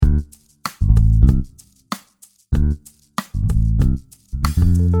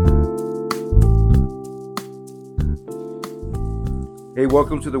Hey,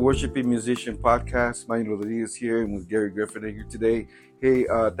 welcome to the Worshiping Musician Podcast. Manny Rodriguez here, and with Gary Griffin here today. Hey,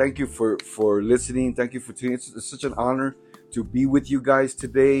 thank you for listening. Thank you for tuning. It's such an honor to be with you guys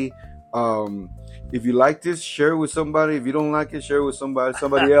today. If you like this, share it with somebody. If you don't like it, share it with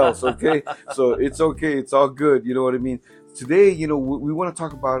somebody else. Okay, so it's okay. It's all good. You know what I mean? Today, we want to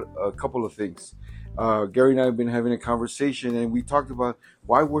talk about a couple of things. Gary and I have been having a conversation, and we talked about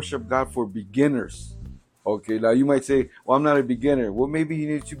why worship God for beginners. Okay, now you might say, well, I'm not a beginner. Well, maybe you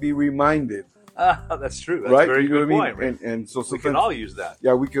need to be reminded. That's true. That's right? a very good point. Right? And so we can all use that.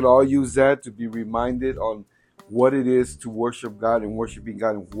 Yeah, we can all use that to be reminded on what it is to worship God and worshiping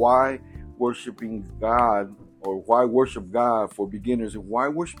God, and why worshiping God, or why worship God for beginners, and why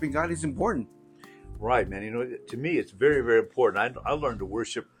worshiping God is important. Right, man. To me, it's very, very important. I learned to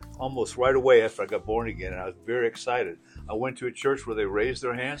worship almost right away after I got born again, and I was very excited. I went to a church where they raised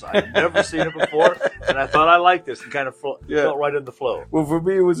their hands. I'd never seen it before, and I thought I liked this, and kind of felt right in the flow. Well, for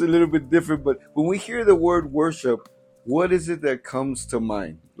me, it was a little bit different, but when we hear the word worship, what is it that comes to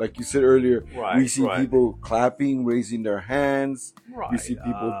mind? Like you said earlier, we see people clapping, raising their hands. Right. We see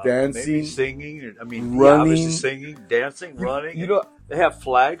people dancing, maybe singing. running, obviously singing, dancing, running. They have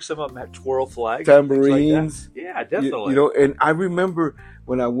flags. Some of them have twirl flags, tambourines. Like yeah, definitely. And I remember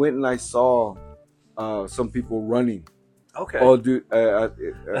when I went and I saw some people running. Okay. Oh, dude,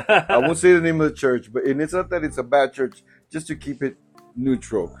 I won't say the name of the church, but it's not that it's a bad church, just to keep it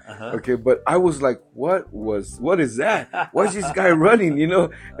neutral. Okay, but I was like, what is that? Why is this guy running?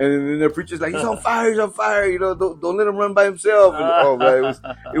 And then the preacher's like, he's on fire, don't let him run by himself. And, oh man,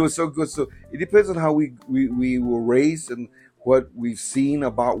 it was so good. So it depends on how we were raised and what we've seen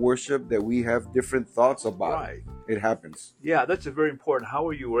about worship, that we have different thoughts about. Right. It happens. Yeah, that's a very important. How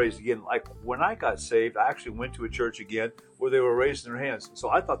were you raised again? Like when I got saved, I actually went to a church again where they were raising their hands.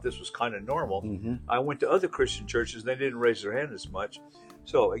 So I thought this was kind of normal. Mm-hmm. I went to other Christian churches, they didn't raise their hand as much.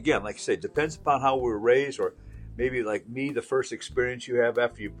 So again, like I say, it depends upon how we were raised, or maybe like me, the first experience you have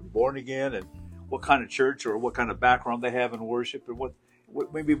after you've been born again, and what kind of church or what kind of background they have in worship, and what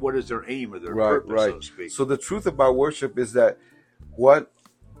is their aim or their purpose, so to speak. So the truth about worship is that what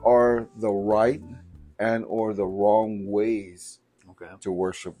are the right and or the wrong ways to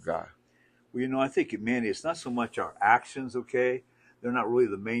worship God? Well, I think, it's not so much our actions, okay? They're not really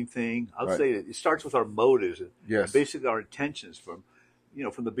the main thing. I'll say that it starts with our motives. Yes. Basically our intentions from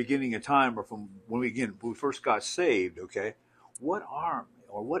the beginning of time, or from when we first got saved, okay? What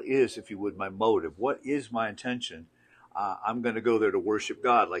is, if you would, my motive? What is my intention? I'm going to go there to worship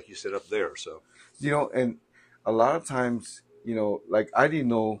God, like you said up there. So, and a lot of times, like I didn't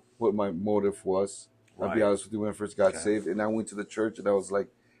know what my motive was. I'll be honest with you, when I first got saved, and I went to the church, and I was like,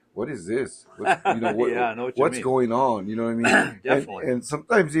 what is this? I know what's going on? You know what I mean? Definitely. And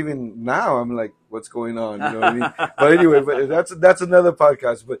sometimes even now, I'm like, what's going on? You know what I mean? But anyway, that's another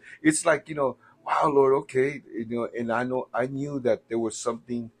podcast. But it's like, wow, Lord, okay, and I knew that there was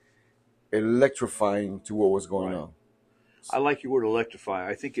something electrifying to what was going on. I like your word electrify.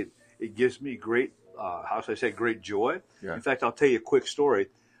 I think it gives me great, great joy. Yeah. In fact, I'll tell you a quick story.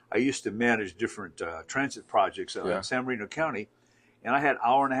 I used to manage different transit projects in San Bernardino County, and I had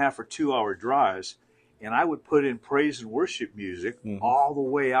 1.5 or 2 hour drives, and I would put in praise and worship music all the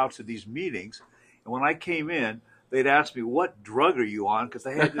way out to these meetings. And when I came in, they'd ask me, what drug are you on? Because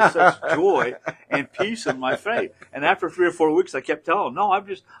they had just such joy and peace in my faith. And after 3 or 4 weeks, I kept telling them, no, I'm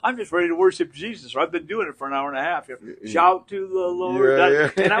just ready to worship Jesus. Or I've been doing it for 1.5 hours. Shout to the Lord.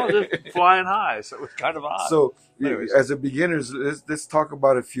 And I was just flying high. So it was kind of odd. So as a beginners, let's talk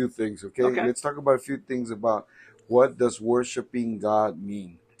about a few things, okay? Let's talk about a few things about what does worshiping God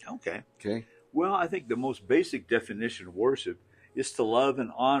mean. Okay. Well, I think the most basic definition of worship is to love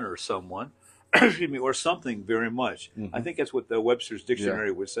and honor someone, or something very much. I think that's what the Webster's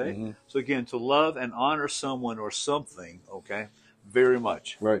Dictionary would say. So again, to love and honor someone or something, very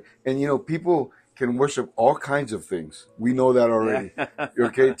much. Right. And people can worship all kinds of things. We know that already.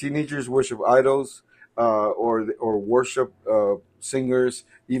 Okay. Teenagers worship idols, or worship singers,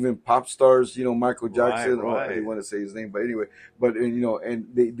 even pop stars, Michael Jackson. Right. I didn't want to say his name, but anyway. But and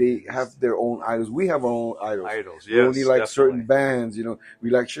they have their own idols. We have our own idols. Yes, we only like certain bands. We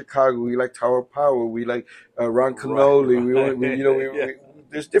like Chicago. We like Tower of Power. We like Ron Canoli.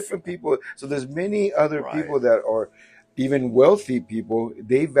 There's different people. So there's many other people that are even wealthy people.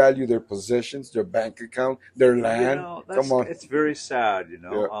 They value their possessions, their bank account, their land. Come on, it's very sad.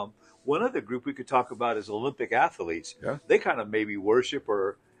 One other group we could talk about is Olympic athletes. Yeah. They kind of maybe worship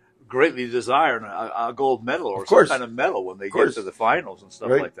or greatly desire a gold medal or some kind of medal when they get to the finals and stuff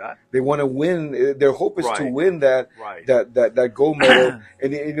like that. They want to win. Their hope is to win that gold medal.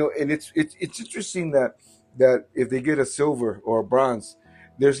 And and it's interesting that that if they get a silver or a bronze,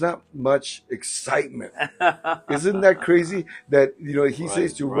 there's not much excitement. Isn't that crazy? That he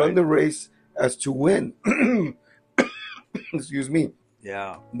says to run the race as to win. Excuse me.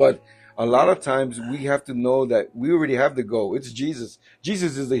 Yeah. But a lot of times we have to know that we already have the goal. It's Jesus.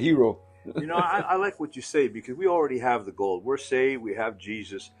 Jesus is the hero. I like what you say, because we already have the goal. We're saved. We have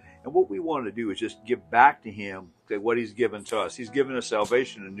Jesus. And what we want to do is just give back to him what he's given to us. He's given us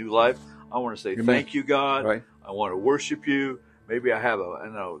salvation and new life. I want to say, Amen. Thank you, God. Right. I want to worship you. Maybe I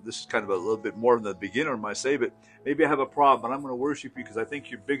know this is kind of a little bit more than the beginner might say, but maybe I have a problem, but I'm going to worship you because I think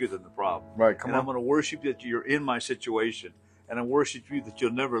you're bigger than the problem. Right. I'm going to worship that you're in my situation. And I worship you that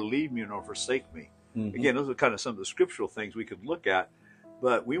you'll never leave me nor forsake me. Mm-hmm. Again, those are kind of some of the scriptural things we could look at.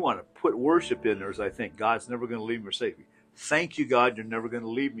 But we want to put worship in there, as I think God's never going to leave me or forsake me. Thank you, God, you're never going to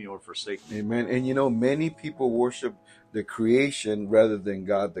leave me or forsake me. Amen. And many people worship the creation rather than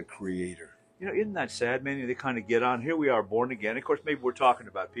God, the creator. Isn't that sad? Many, they kind of get on. Here we are, born again. Of course, maybe we're talking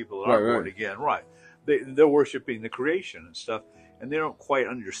about people that aren't born again. Right. They're worshiping the creation and stuff, and they don't quite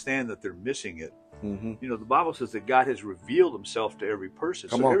understand that they're missing it. Mm-hmm. The Bible says that God has revealed himself to every person.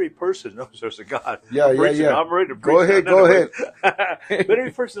 Every person knows there's a God. Yeah. I'm ready to go ahead. But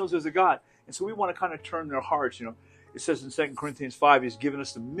every person knows there's a God. And so we want to kind of turn their hearts, It says in 2 Corinthians 5, he's given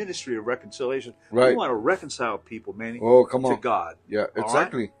us the ministry of reconciliation. Right. We want to reconcile people, Manny, to God. Yeah,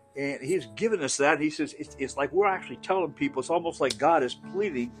 exactly. Right? And he's given us that. He says it's like we're actually telling people, it's almost like God is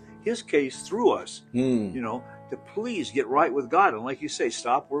pleading his case through us, to please get right with God. And like you say,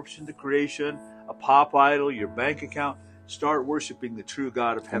 stop worshiping the creation, a pop idol, your bank account. Start worshiping the true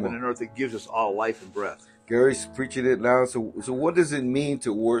God of heaven and earth that gives us all life and breath. Gary's preaching it now. So what does it mean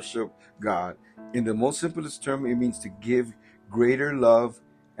to worship God? In the most simplest term, it means to give greater love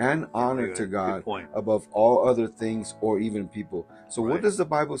and honor to God above all other things or even people. So what does the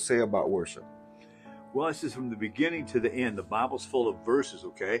Bible say about worship? Well, it says from the beginning to the end, the Bible's full of verses,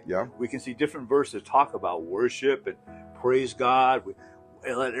 okay? Yeah. We can see different verses talk about worship and praise God.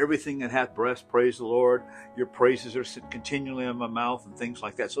 Let everything that hath breath praise the Lord. Your praises are continually in my mouth and things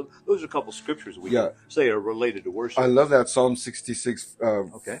like that. So those are a couple scriptures we can say are related to worship. I love that. Psalm 66,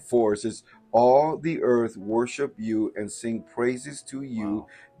 4 says, all the earth worship you and sing praises to you. Wow.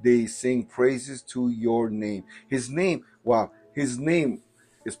 They sing praises to your name. His name, his name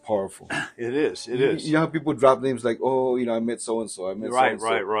is powerful. It is. You know how people drop names like, I met so-and-so. I met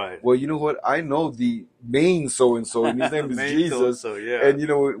so-and-so. Right. Well, you know what? I know the main so-and-so, and his name is Jesus. Yeah. And,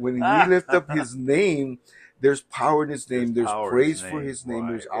 when we lift up his name, there's power in his name. There's praise for his name.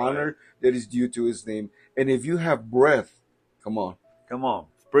 There's honor that is due to his name. And if you have breath, come on.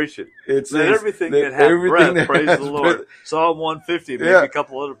 Preach it. Let everything that has breath praise the Lord. Breath. Psalm 150, maybe a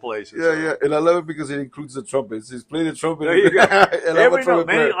couple other places. Yeah. And I love it because it includes the trumpet. It says, play the trumpet. There you go. Every note,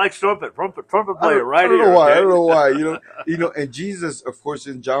 man likes trumpet player right here. I don't know why. And Jesus, of course,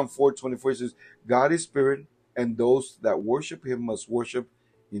 in John 4:24 says, God is spirit, and those that worship him must worship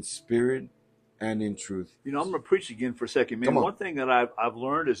in spirit and in truth. I'm going to preach again for a second, man. One thing that I've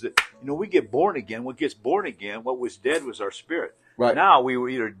learned is that, we get born again. What gets born again, what was dead was our spirit. Right. Now we were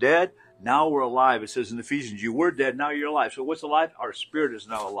either dead, now we're alive. It says in Ephesians, you were dead, now you're alive. So what's alive? Our spirit is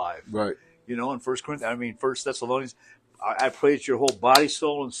now alive. Right. In 1 Thessalonians, I pray that your whole body,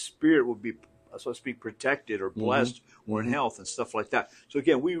 soul, and spirit will be, so to speak, protected or blessed or in health and stuff like that. So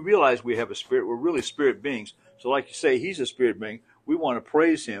again, we realize we have a spirit. We're really spirit beings. So like you say, he's a spirit being. We want to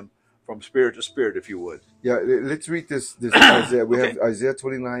praise him from spirit to spirit, if you would. Yeah, let's read this Isaiah. We have Isaiah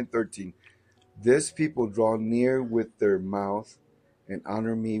 29:13. This people draw near with their mouth and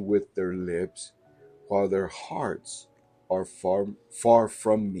honor me with their lips, while their hearts are far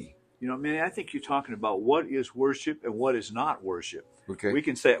from me. Man, I think you're talking about what is worship and what is not worship. Okay. We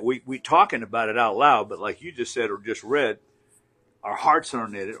can say we talking about it out loud, but like you just said or just read, our hearts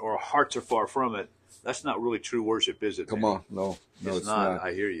aren't in it, or our hearts are far from it. That's not really true worship, is it? Come on, no, it's not.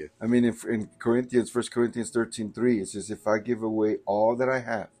 I hear you. I mean, in 1 Corinthians 13:3, it says, if I give away all that I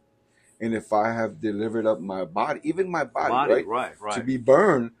have, and if I have delivered up my body, even my body, right, to be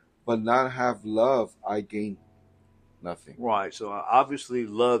burned, but not have love, I gain nothing. Right. So obviously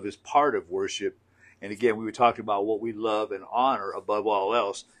love is part of worship. And again, we were talking about what we love and honor above all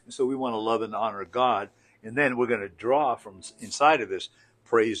else. And so we want to love and honor God. And then we're going to draw from inside of this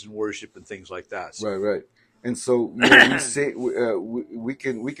praise and worship and things like that. So. Right. And so we say we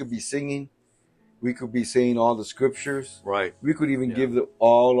could be singing. We could be saying all the scriptures. Right. We could even give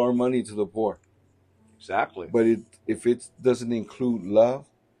all our money to the poor. Exactly. But if it doesn't include love,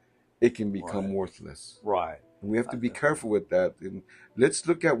 it can become worthless. Right. And we have to be careful with that. And let's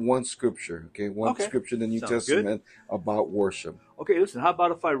look at one scripture, okay? One Okay. scripture in the New Sounds good. Testament about worship. Okay, listen, how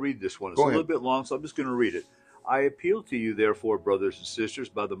about if I read this one? It's Go a little ahead. bit long, so I'm just going to read it. I appeal to you, therefore, brothers and sisters,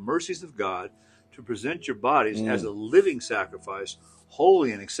 by the mercies of God, to present your bodies as a living sacrifice,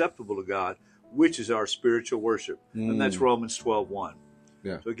 holy and acceptable to God, which is our spiritual worship. And that's Romans 12:1.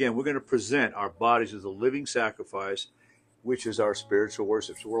 Yeah. So again, we're going to present our bodies as a living sacrifice, which is our spiritual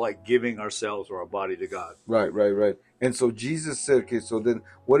worship. So we're like giving ourselves or our body to God. Right. And so Jesus said, okay, so then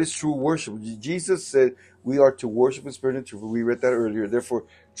what is true worship? Jesus said we are to worship in spirit and truth. We read that earlier. Therefore,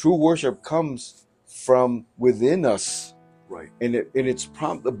 true worship comes from within us. Right. And it's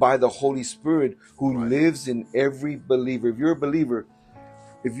prompted by the Holy Spirit who Right. lives in every believer. If you're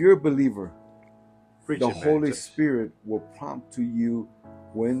a believer, Preach the it, man. Holy Spirit will prompt to you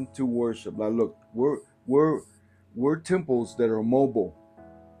when to worship. Now look, we're temples that are mobile.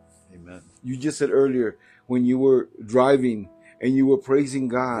 Amen. You just said earlier when you were driving and you were praising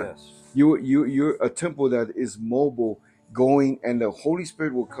God. Yes. You're a temple that is mobile, going, and the Holy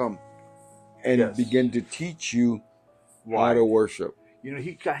Spirit will come and Yes. begin to teach you how Right. to worship. You know,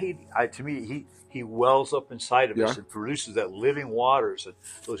 to me, he wells up inside of us Yeah. and produces that living waters and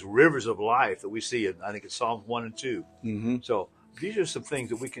those rivers of life that we see in, I think it's Psalms 1 and 2. Mm-hmm. So these are some things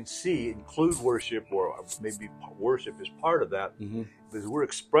that we can see include worship, or maybe worship is part of that. Mm-hmm. Because we're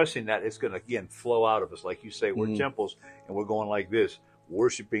expressing that, it's going to, again, flow out of us. Like you say, we're Mhm. temples, and we're going like this,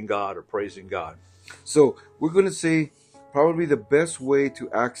 worshiping God or praising God. So we're going to say probably the best way to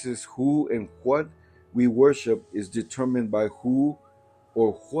access who and what we worship is determined by who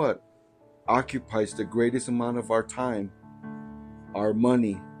or what occupies the greatest amount of our time, our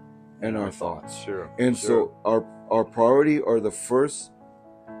money, and our thoughts. Sure. And sure. so our priority are the first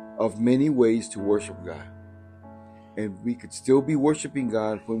of many ways to worship God. And we could still be worshiping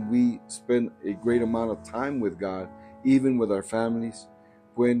God when we spend a great amount of time with God, even with our families,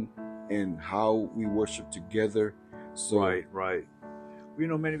 when and how we worship together. So Right. You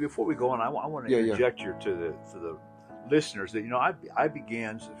know, Manny, before we go on, I want to Yeah. interject here to the listeners that, you know, I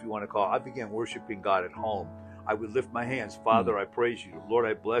began, if you want to call it, I began worshiping God at home. I would lift my hands, Father, I praise you, Lord,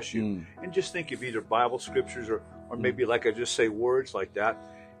 I bless you, and just think of either Bible scriptures or maybe like I just say words like that.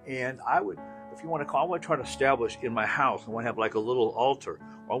 And I would, if you want to call, I want to try to establish in my house, I want to have like a little altar,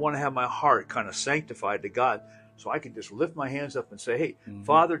 or I want to have my heart kind of sanctified to God, so I can just lift my hands up and say, hey,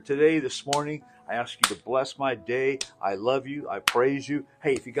 Father, today, this morning, I ask you to bless my day. I love you. I praise you.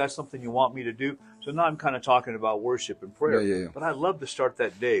 Hey, if you got something you want me to do. So now I'm kind of talking about worship and prayer. Yeah. But I love to start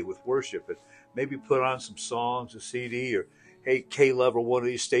that day with worship and maybe put on some songs, a CD, or hey, K-Love or one of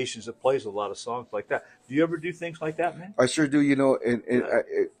these stations that plays a lot of songs like that. Do you ever do things like that, man? I sure do, you know, and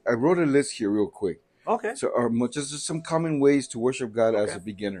I wrote a list here real quick. Okay. So just some common ways to worship God as a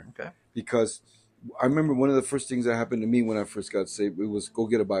beginner. Okay. Because I remember one of the first things that happened to me when I first got saved, it was go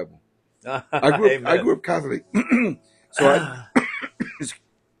get a Bible. I grew up Catholic. So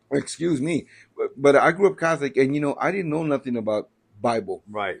excuse me, but I grew up Catholic, and you know, I didn't know nothing about Bible.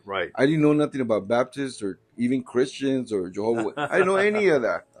 Right. I didn't know nothing about Baptists or even Christians or Jehovah. I didn't know any of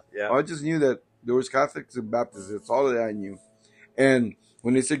that. Yeah. I just knew that there was Catholics and Baptists. That's all that I knew. And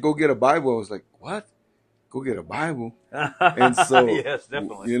when they said go get a Bible, I was like, what? Go get a Bible? And so yes,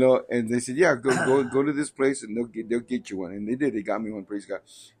 definitely. You know, and they said, yeah, go to this place and they'll get you one. And they did. They got me one, praise God.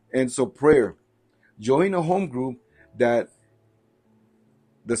 And so prayer. Join a home group that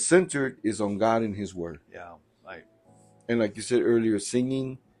the center is on God and His Word. Yeah. Right. And like you said earlier,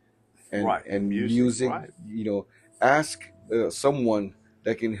 singing and Right. and Music, music. right. You know, ask someone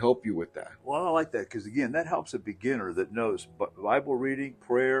that can help you with that. Well, I like that because, again, that helps a beginner that knows Bible reading,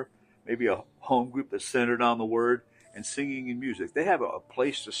 prayer, maybe a home group that's centered on the Word, and singing and music. They have a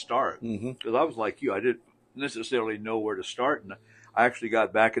place to start. Because I was like you. I didn't necessarily know where to start. And I actually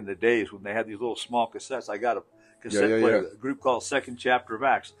got back in the days when they had these little small cassettes. I got a cassette player, a group called Second Chapter of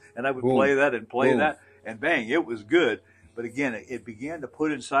Acts. And I would play that and play that. And bang, it was good. But again, it began to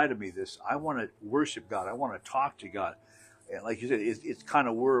put inside of me this, I want to worship God. I want to talk to God. And like you said, it's kind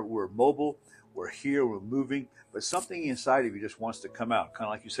of, we're mobile, we're here, we're moving, but something inside of you just wants to come out. Kind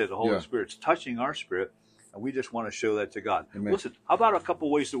of like you said, the Holy Spirit's touching our spirit, and we just want to show that to God. Amen. Listen, how about a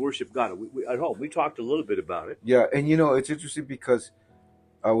couple ways to worship God? We at home, we talked a little bit about it. Yeah, and you know, it's interesting because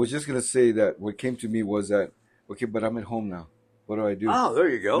I was just going to say that what came to me was that, okay, but I'm at home now. What do I do? Oh, there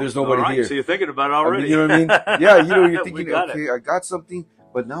you go. There's nobody here. So you're thinking about it already. I mean, you know what I mean? Yeah, you know, you're thinking, okay, I got something,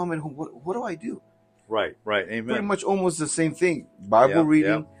 but now I'm at home. What do I do? Right. Amen. Pretty much almost the same thing. Bible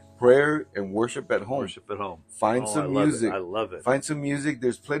reading, prayer, and worship at home. Worship at home. Find some music. I love it. Find some music.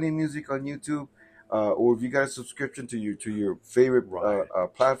 There's plenty of music on YouTube. Or if you got a subscription to your favorite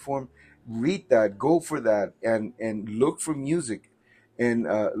platform, read that, go for that, and look for music. And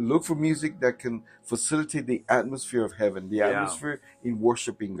look for music that can facilitate the atmosphere of heaven, the atmosphere in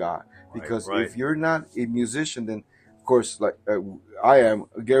worshiping God. Because if you're not a musician, then of course, like I am,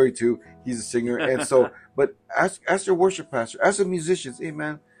 Gary too, he's a singer, and so. But as your worship pastor, as a musician, hey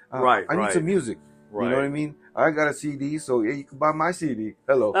man, I need some music. You know what I mean? I got a CD, so yeah, you can buy my CD.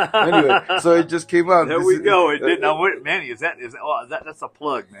 Hello. Anyway, so it just came out. There we go. It did. Now, Manny, that's a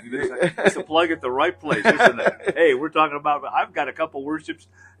plug, man. It's a plug at the right place, isn't it? Hey, we're talking about. I've got a couple worships,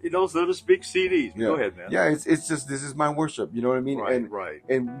 so to speak, CDs. Go ahead, man. Yeah, it's just this is my worship. You know what I mean? Right.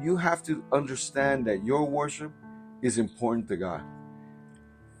 And you have to understand that your worship is important to God.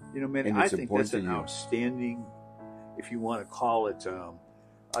 Man, I think that's an outstanding, if you want to call it.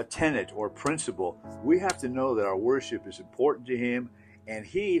 A tenet or principle. We have to know that our worship is important to Him, and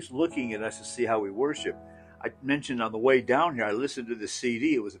He's looking at us to see how we worship. I mentioned on the way down here, I listened to the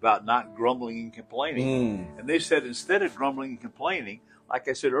CD. It was about not grumbling and complaining. And they said instead of grumbling and complaining, like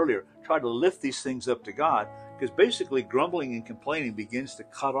I said earlier, try to lift these things up to God, because basically grumbling and complaining begins to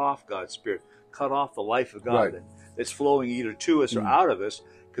cut off God's Spirit, cut off the life of God that's flowing either to us or out of us,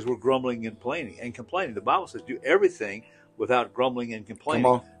 because we're grumbling and complaining. The Bible says do everything without grumbling and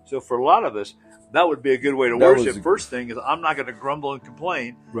complaining. So for a lot of us, that would be a good way to worship. First thing is, I'm not going to grumble and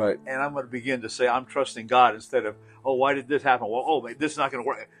complain. Right. And I'm going to begin to say, I'm trusting God, instead of, oh, why did this happen? Well, this is not going to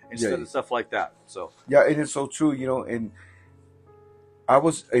work. Instead of stuff like that. So yeah, it is so true, and I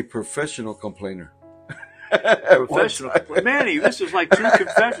was a professional complainer. Professional. Manny, this is like true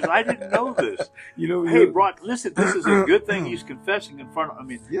confessions. I didn't know this. Hey, Brock, listen, this is a good thing he's confessing in front of,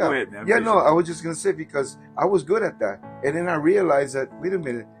 go ahead, man. Yeah, no, I was just going to say, because I was good at that. And then I realized that, wait a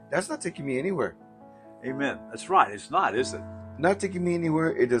minute, that's not taking me anywhere. Amen. That's right. It's not, is it? Not taking me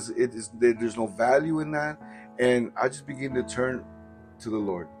anywhere. There's no value in that. And I just begin to turn to the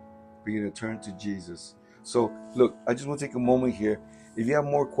Lord, begin to turn to Jesus. So, look, I just want to take a moment here. If you have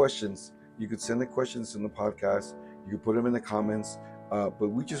more questions, you could send the questions in the podcast. You can put them in the comments. But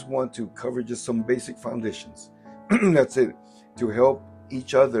we just want to cover just some basic foundations. That's it. To help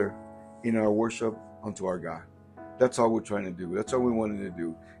each other in our worship unto our God. That's all we're trying to do. That's all we wanted to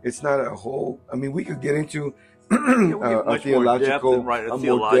do. It's not a whole. We could get into a theological,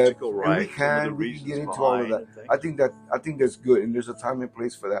 we can get into all of that. I think that's good, and there's a time and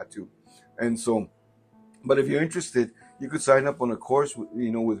place for that too. And so, but if you're interested, you could sign up on a course, with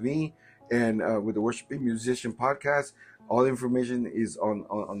me. And with the Worshiping Musician podcast, all the information is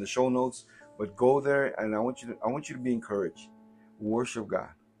on the show notes. But go there, and I want you to be encouraged. Worship God.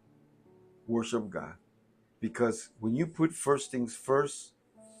 Worship God, because when you put first things first,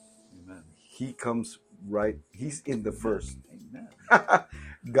 Amen. He comes right. He's in the first. Amen.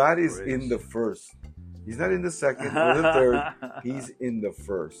 God is in the first. He's not in the second or the third. He's in the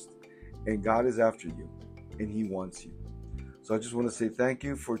first, and God is after you, and He wants you. So I just want to say thank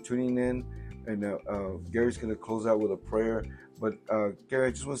you for tuning in, and Gary's going to close out with a prayer. But Gary, I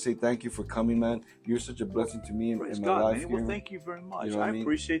just want to say thank you for coming, man. You're such a blessing to me in my life. Man. Well, thank you very much. I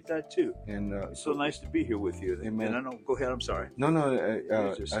appreciate that too. And it's so nice to be here with you. Amen. And go ahead. I'm sorry. No.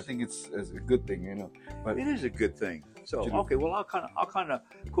 I think it's a good thing, But it is a good thing. So okay, well, I'll kind of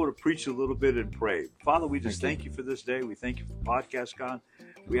go to preach a little bit and pray. Father, we just thank you for this day. We thank you for the podcast, God.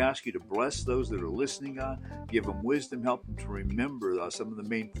 We ask you to bless those that are listening, God. Give them wisdom, help them to remember some of the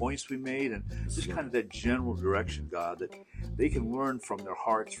main points we made, and just kind of that general direction, God, that they can learn from their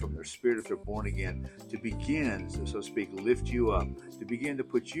hearts, from their spirit, if they're born again, to begin, so to speak, lift you up, to begin to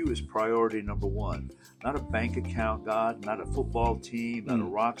put you as priority number one. Not a bank account, God, not a football team, not a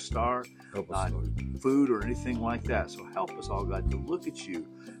rock star, not food or anything like that. So help us all, God, to look at you.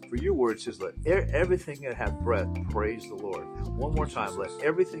 For your word says, let everything that hath breath praise the Lord. One more time, let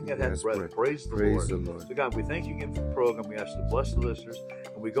everything that hath breath praise the Lord. So God, we thank you again for the program. We ask you to bless the listeners.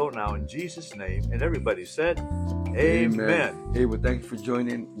 And we go now in Jesus' name. And everybody said, Amen. Hey, well, thank you for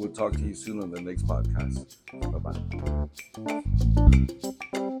joining. We'll talk to you soon on the next podcast. Bye-bye.